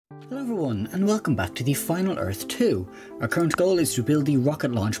Hello everyone, and welcome back to the Final Earth 2. Our current goal is to build the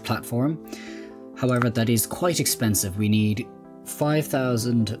rocket launch platform. However, that is quite expensive. We need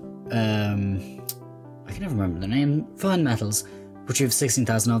 5,000, I can never remember the name, fine metals, which we have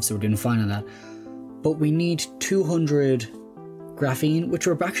 16,000 of, so we're doing fine on that. But we need 200 graphene, which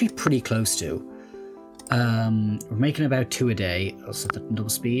we're actually pretty close to. We're making about 2 a day. I'll set that in double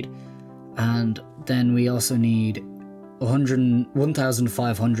speed. And then we also need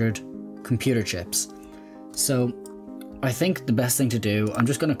 1,500 computer chips. So I think the best thing to do, I'm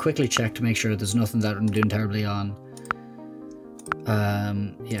just going to quickly check to make sure there's nothing that I'm doing terribly on.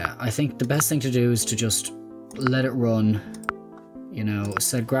 Yeah, I think the best thing to do is to just let it run, you know,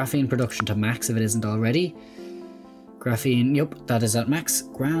 set graphene production to max if it isn't already. Graphene, yep, that is at max,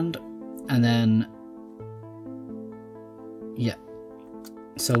 grand. And then, yeah.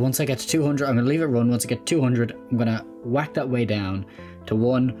 So once I get to 200, I'm going to leave it run. Once I get to 200, I'm going to whack that way down to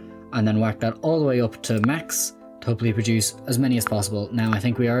 1 and then whack that all the way up to max to hopefully produce as many as possible. Now I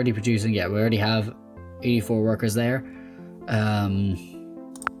think we're already producing, yeah, we already have 84 workers there.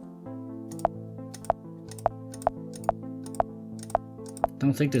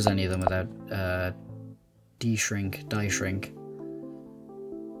 Don't think there's any of them without die shrink.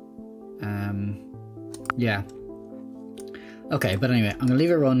 Yeah. Okay, but anyway, I'm going to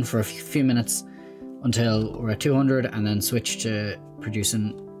leave it run for a few minutes until we're at 200 and then switch to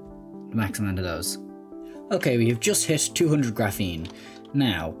producing the max amount of those. Okay, we have just hit 200 graphene.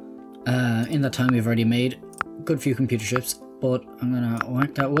 Now, in that time we've already made a good few computer chips, but I'm going to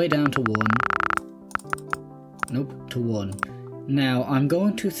whack that way down to 1. Nope, to 1. Now, I'm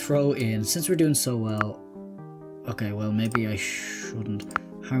going to throw in, since we're doing so well... Okay, well, maybe I shouldn't.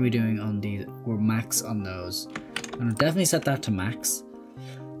 How are we doing on these? We're max on those. I'm going to definitely set that to max,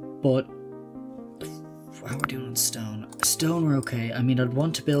 but how are we doing on stone? Stone we're okay. I mean, I'd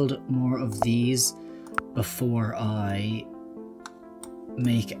want to build more of these before I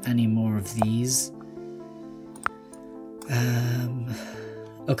make any more of these.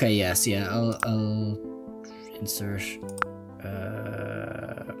 Okay, yes, yeah, I'll insert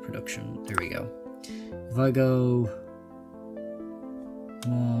production. There we go. If I go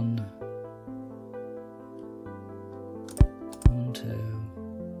 1, 2,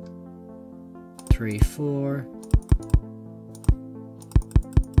 3, 4.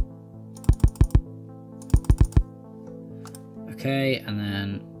 Okay, and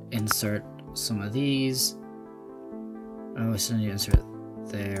then insert some of these. Oh, I still need to insert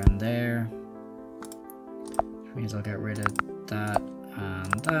there and there. Which means I'll get rid of that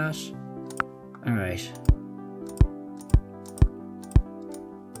and that. Alright.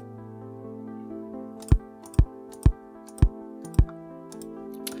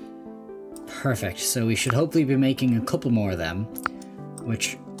 Perfect, so we should hopefully be making a couple more of them,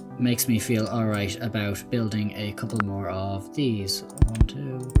 which makes me feel alright about building a couple more of these. 1,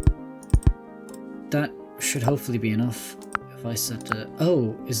 2. That should hopefully be enough. If I set the...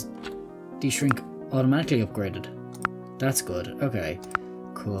 Oh, is de-shrink automatically upgraded? That's good, okay.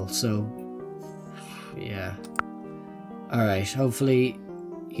 Cool, so... Yeah. Alright, hopefully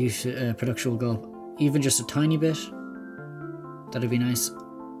production will go up even just a tiny bit. That'd be nice.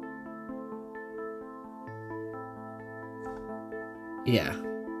 Yeah.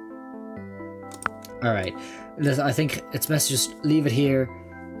 Alright. I think it's best to just leave it here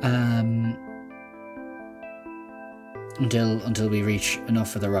until we reach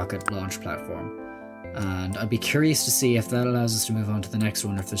enough for the rocket launch platform. And I'd be curious to see if that allows us to move on to the next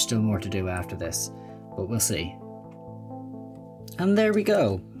one, or if there's still more to do after this. But we'll see. And there we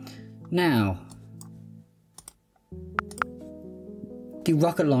go. Now, the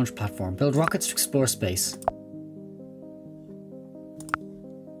rocket launch platform. Build rockets to explore space.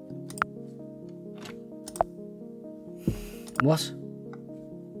 What?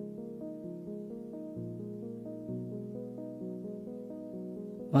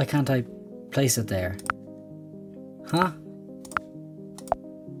 Why can't I place it there? Huh?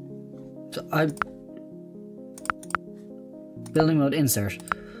 So I'm... Building mode insert.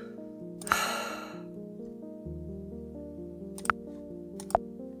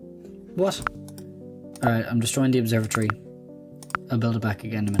 What? Alright, I'm destroying the observatory. I'll build it back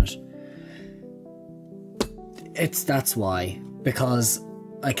again in a minute. That's why, because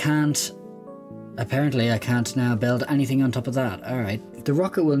I can't, apparently I can't now build anything on top of that. Alright, the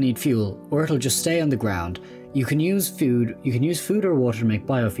rocket will need fuel, or it'll just stay on the ground. You can use food or water to make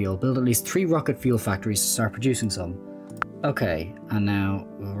biofuel. Build at least 3 rocket fuel factories to start producing some. Okay, and now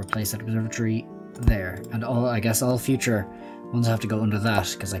we'll replace that observatory there. And I guess all future ones have to go under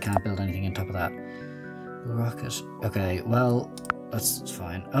that, because I can't build anything on top of that. Rocket, okay, well, That's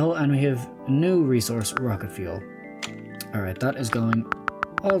fine. Oh, and we have new resource, rocket fuel. Alright, that is going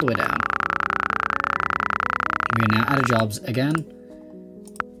all the way down. We are now out of jobs again.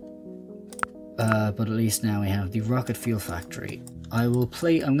 But at least now we have the rocket fuel factory. I'm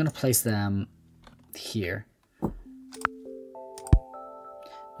going to place them here.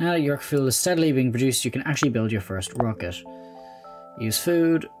 Now that your fuel is steadily being produced, you can actually build your first rocket. Use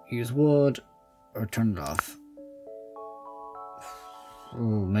food, use wood, or turn it off.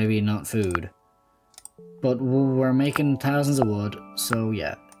 Oh, maybe not food. But we're making thousands of wood, so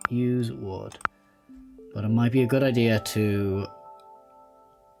yeah, use wood. But it might be a good idea to...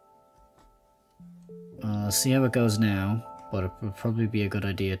 see how it goes now, but it would probably be a good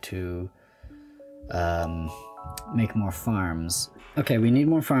idea to make more farms. Okay, we need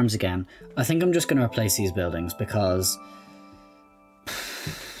more farms again. I think I'm just going to replace these buildings because...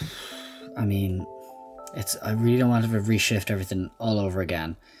 I mean, I really don't want to reshift everything all over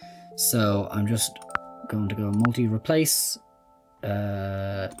again. So I'm just going to go multi-replace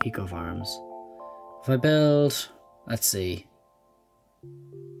eco farms. If I build, let's see.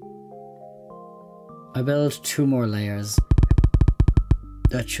 I build 2 more layers.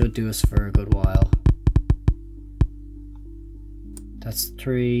 That should do us for a good while. That's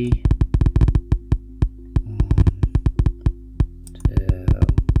 3. 1, 2,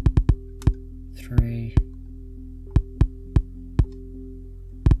 3.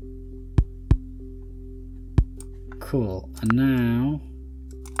 Cool. And now,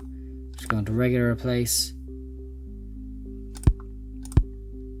 just going to regular replace.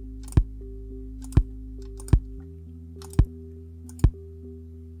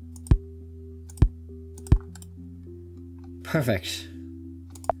 Perfect.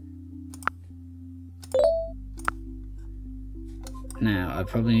 Now, I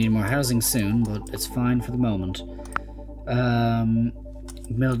probably need more housing soon, but it's fine for the moment.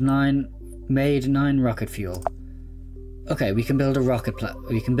 Made 9 rocket fuel. Okay, we can build a rocket.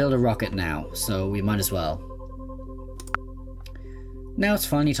 We can build a rocket now, so we might as well. Now it's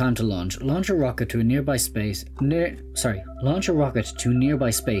finally time to launch. Launch a rocket to a nearby space. Launch a rocket to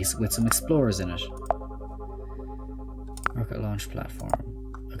nearby space with some explorers in it. Rocket launch platform.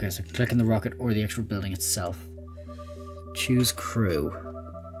 Okay, so click on the rocket or the actual building itself. Choose crew.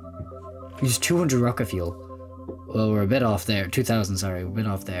 Use 200 rocket fuel. Well, we're a bit off there. 2,000, sorry, we're a bit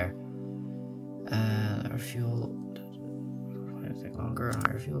off there. Our fuel. Why does it take longer?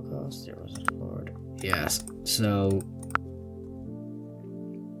 Higher fuel cost. 0 was explored. Yes. So.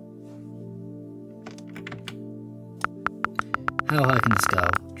 How high can this go?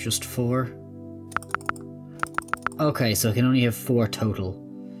 Just 4? Okay, so it can only have 4 total.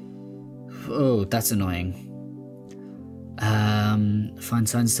 Oh, that's annoying. Find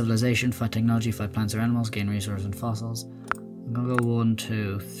signs of civilization, find technology, find plants or animals, gain resources and fossils. I'm gonna go 1,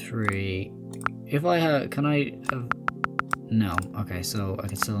 2, 3. If I have, can I have? No. Okay, so I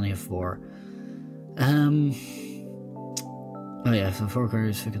can still only have 4. Oh yeah, so 4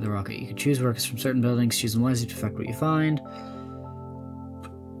 carriers fit the rocket. You can choose workers from certain buildings, choose them wisely to affect what you find.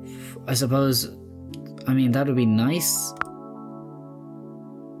 I suppose. I mean, that would be nice.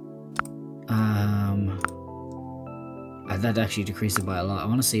 That actually decreased it by a lot. I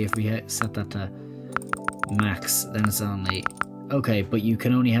want to see if we set that to max, then it's only... Okay, but you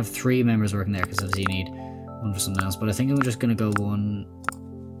can only have 3 members working there, because obviously you need 1 for something else. But I think I'm just going to go 1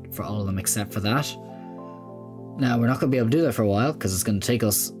 for all of them except for that. Now, we're not going to be able to do that for a while, because it's going to take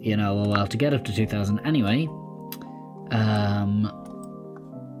us, you know, a while to get up to 2,000 anyway.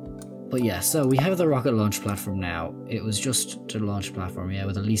 But yeah, so we have the rocket launch platform now. It was just to launch a platform, yeah,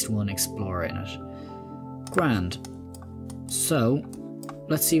 with at least 1 explorer in it. Grand. So,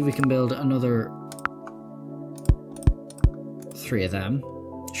 let's see if we can build another 3 of them.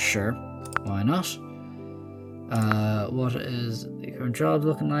 Sure, why not? What is the current job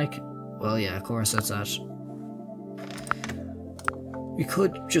looking like? Well, yeah, of course, that's that. We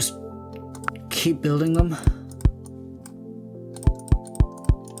could just keep building them.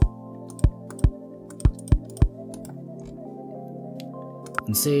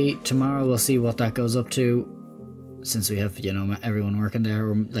 And see, tomorrow we'll see what that goes up to. Since we have, you know, everyone working there,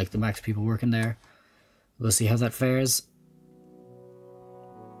 or like the max people working there. We'll see how that fares.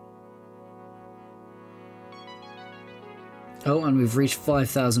 Oh, and we've reached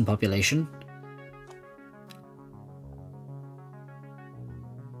 5,000 population.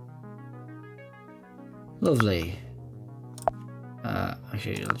 Lovely.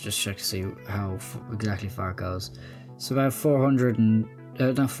 Actually, I'll just check to see how exactly far it goes. So about 400 and...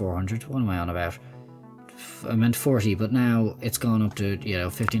 not 400, what am I on about? I meant 40, but now it's gone up to, you know,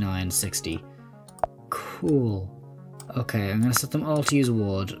 59, 60. Cool. Okay, I'm gonna set them all to use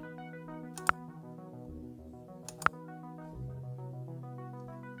wood.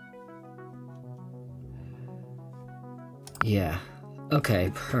 Yeah.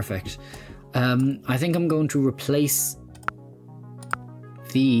 Okay, perfect. I think I'm going to replace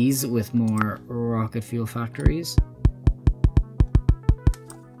these with more rocket fuel factories.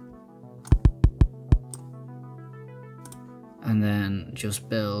 And then just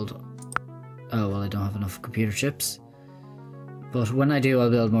build... Oh, well, I don't have enough computer chips. But when I do, I'll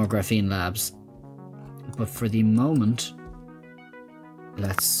build more graphene labs. But for the moment,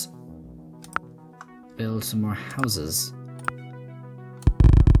 let's build some more houses.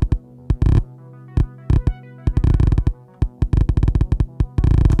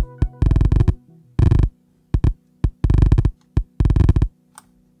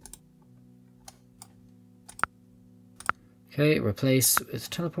 Okay, replace with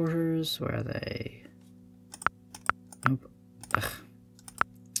teleporters. Where are they? Nope. Ugh.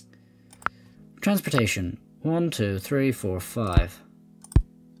 Transportation. 1, 2, 3, 4, 5.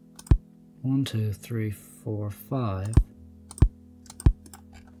 1, 2, 3, 4, 5.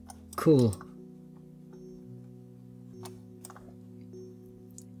 Cool.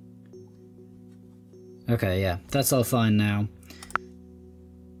 Okay, yeah, that's all fine now.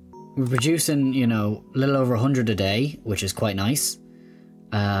 We're producing, you know, a little over 100 a day, which is quite nice.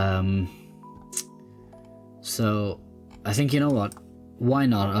 So I think, you know what? Why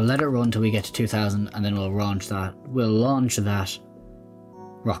not? I'll let it run till we get to 2000 and then we'll launch that. We'll launch that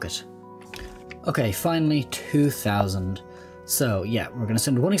rocket. Okay, finally 2000. So yeah, we're going to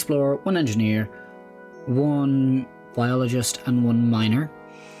send 1 explorer, 1 engineer, 1 biologist and 1 miner.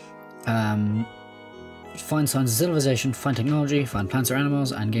 Find signs of civilization, find technology, find plants or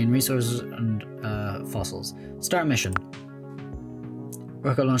animals, and gain resources and fossils. Start mission.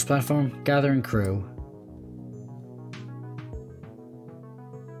 Rocket launch platform, gathering crew.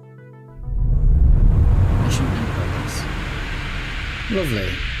 Mission in progress. Lovely.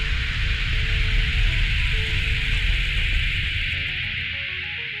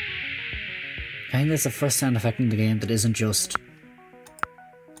 I think that's the first sound effect in the game that isn't just...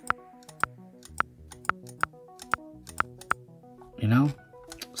 You know?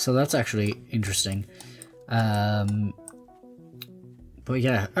 So that's actually interesting. But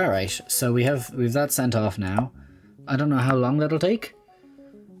yeah, alright. So we've that sent off now. I don't know how long that'll take.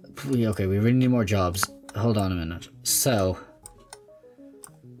 Okay, we really need more jobs. Hold on a minute. So,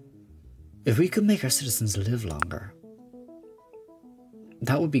 if we could make our citizens live longer,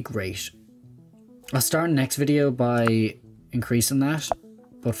 that would be great. I'll start next video by increasing that,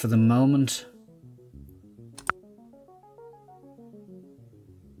 but for the moment...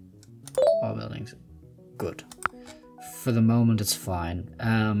 All buildings. Good. For the moment, it's fine.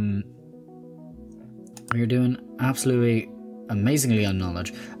 We're doing absolutely amazingly on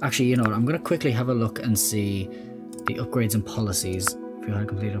knowledge. Actually, you know what? I'm going to quickly have a look and see the upgrades and policies. If you had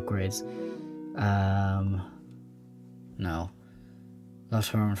complete upgrades. No.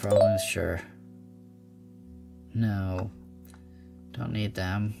 Lost harm for all buildings, sure. No. Don't need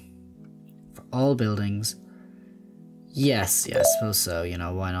them. For all buildings. Yes, I suppose so, you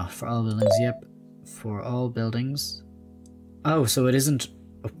know, why not? For all buildings, yep. For all buildings. Oh, so it isn't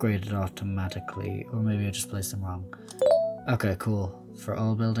upgraded automatically, or maybe I just placed them wrong. Okay, cool. For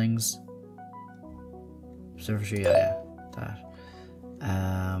all buildings. Observatory, yeah, that.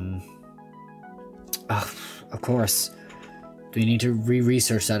 Oh, of course. Do we need to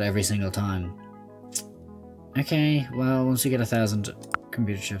re-research that every single time? Okay, well, once we get 1,000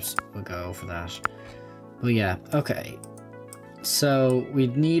 computer chips, we'll go for that. But yeah, okay. So,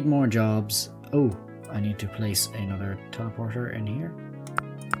 we'd need more jobs. Oh, I need to place another teleporter in here.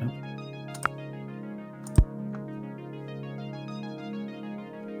 Nope.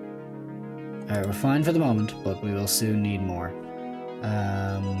 Alright, we're fine for the moment, but we will soon need more.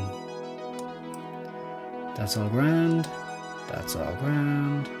 That's all grand. That's all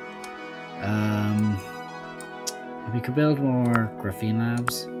grand. We could build more graphene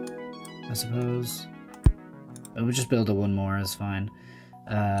labs, I suppose. We'll just build one more, it's fine.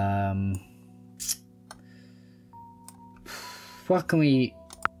 What can we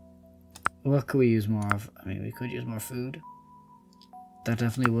use more of? I mean, we could use more food. That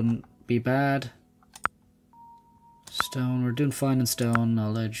definitely wouldn't be bad. Stone, we're doing fine in stone,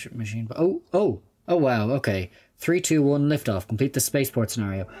 knowledge, machine. Oh wow, okay. 3, 2, 1, liftoff. Complete the spaceport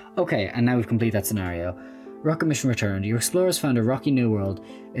scenario. Okay, and now we've completed that scenario. Rocket mission returned. Your explorers found a rocky new world.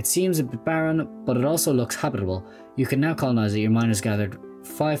 It seems a bit barren, but it also looks habitable. You can now colonize it. Your miners gathered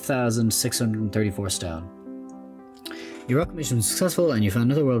 5,634 stone. Your rocket mission was successful and you found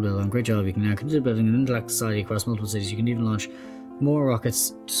another world built on. Great job. You can now continue building an intergalactic society across multiple cities. You can even launch more rockets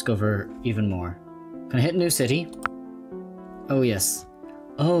to discover even more. Can I hit a new city? Oh, yes.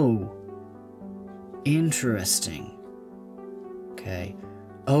 Oh. Interesting. Okay.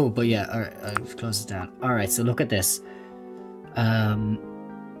 Oh, but yeah, alright, I've closed it down. Alright, so look at this. Yeah,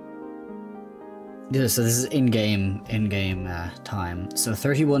 so this is in-game time. So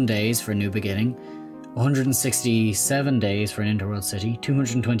 31 days for a new beginning, 167 days for an interworld city,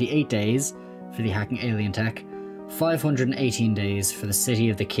 228 days for the hacking alien tech, 518 days for the city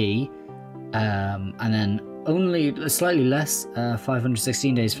of the key, and then only slightly less,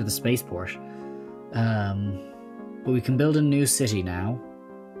 516 days for the spaceport. But we can build a new city now.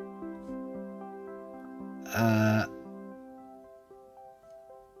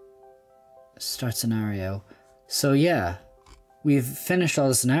 Start scenario. So yeah, we've finished all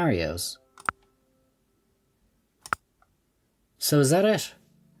the scenarios. So is that it?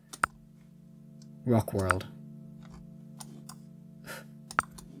 Rock World.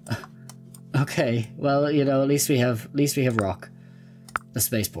 Okay, well, you know, at least we have rock. The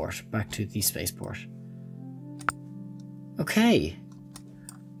spaceport. Back to the spaceport. Okay.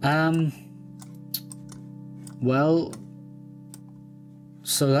 Well,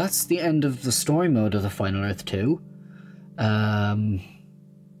 so that's the end of the story mode of the Final Earth 2. I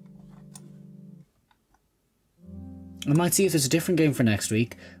might see if there's a different game for next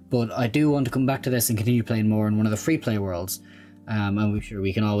week, but I do want to come back to this and continue playing more in one of the free play worlds. And we're sure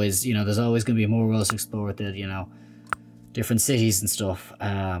we can always, you know, there's always going to be more worlds to explore with it, you know, different cities and stuff.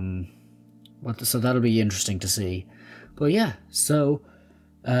 So that'll be interesting to see. But yeah, so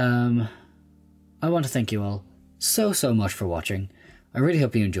I want to thank you all so much for watching. I really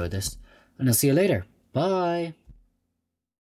hope you enjoyed this, and I'll see you later. Bye!